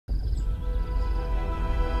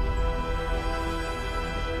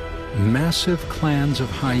massive clans of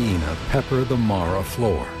hyena pepper the Mara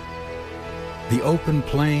floor. The open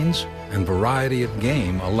plains and variety of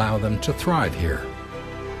game allow them to thrive here.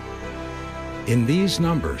 In these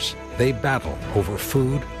numbers, they battle over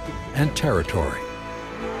food and territory.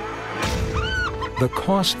 The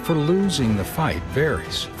cost for losing the fight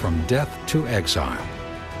varies from death to exile.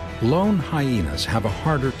 Lone hyenas have a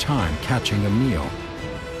harder time catching a meal,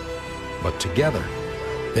 but together,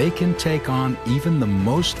 they can take on even the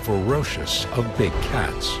most ferocious of big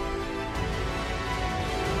cats.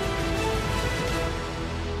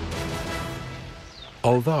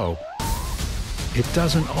 Although, it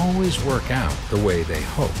doesn't always work out the way they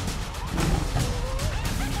hope.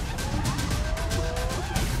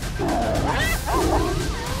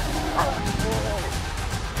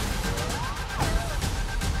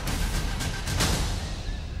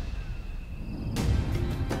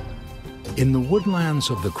 In the woodlands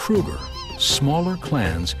of the Kruger, smaller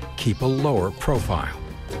clans keep a lower profile.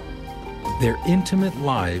 Their intimate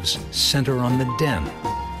lives center on the den,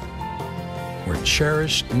 where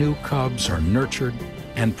cherished new cubs are nurtured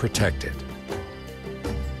and protected.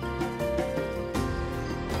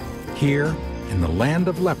 Here, in the land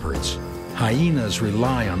of leopards, hyenas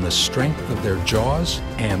rely on the strength of their jaws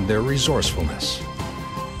and their resourcefulness.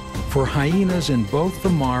 For hyenas in both the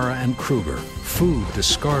Mara and Kruger, food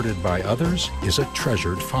discarded by others is a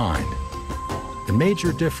treasured find. The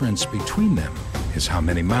major difference between them is how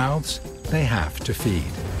many mouths they have to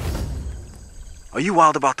feed. Are you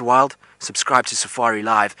wild about the wild? Subscribe to Safari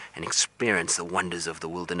Live and experience the wonders of the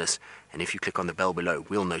wilderness. And if you click on the bell below,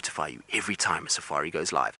 we'll notify you every time a safari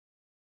goes live.